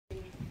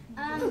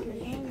So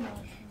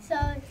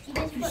you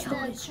just put the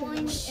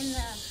coins in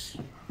the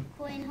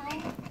coin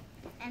hole,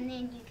 and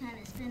then you kind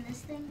of spin this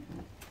thing,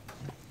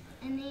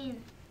 and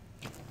then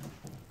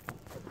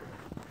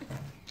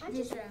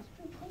there's a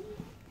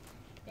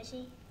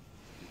fishy.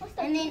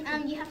 And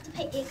then you have to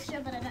pay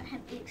extra, but I don't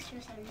have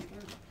extra, so I'm just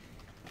gonna.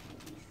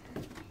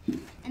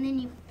 And then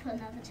you put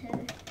another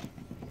 2,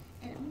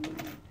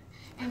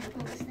 and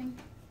pull this thing,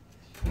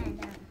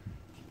 and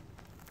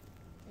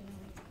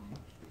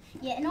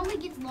yeah, it normally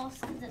gets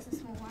lost because it's a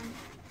small one.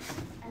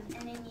 And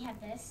then you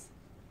have this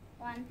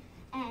one,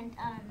 and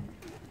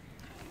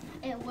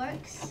it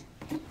works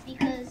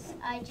because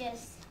I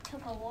just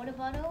took a water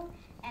bottle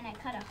and I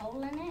cut a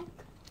hole in it,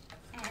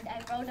 and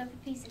I rolled up a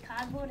piece of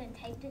cardboard and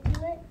taped it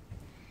to it.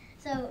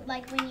 So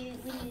like when you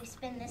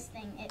spin this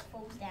thing, it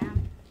falls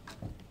down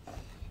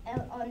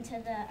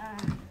onto the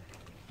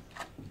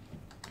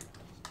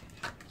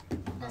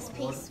this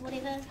piece,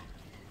 whatever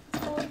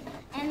it's called.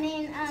 And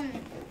then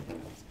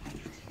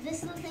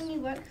this little thingy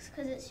works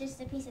because it's just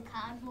a piece of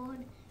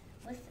cardboard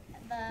with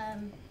the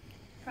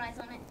prize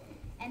on it.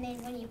 And then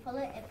when you pull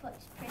it, it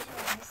puts pressure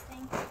on this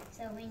thing.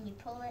 So when you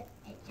pull it,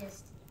 it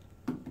just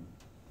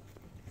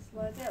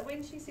slides out.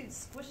 When she said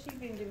squishy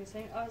vending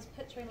machine, I was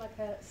picturing like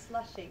a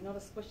slushy, not a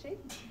squishy.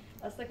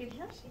 I was thinking,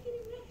 how's she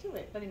getting that to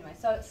it? But anyway,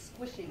 so it's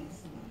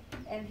squishies.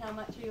 And how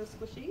much are your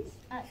squishies?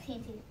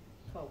 10.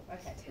 Cool,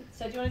 okay.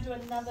 So do you want to do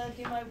another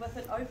demo with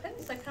it open?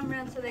 So come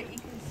around so that you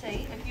can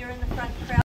see. If you're in the front crowd,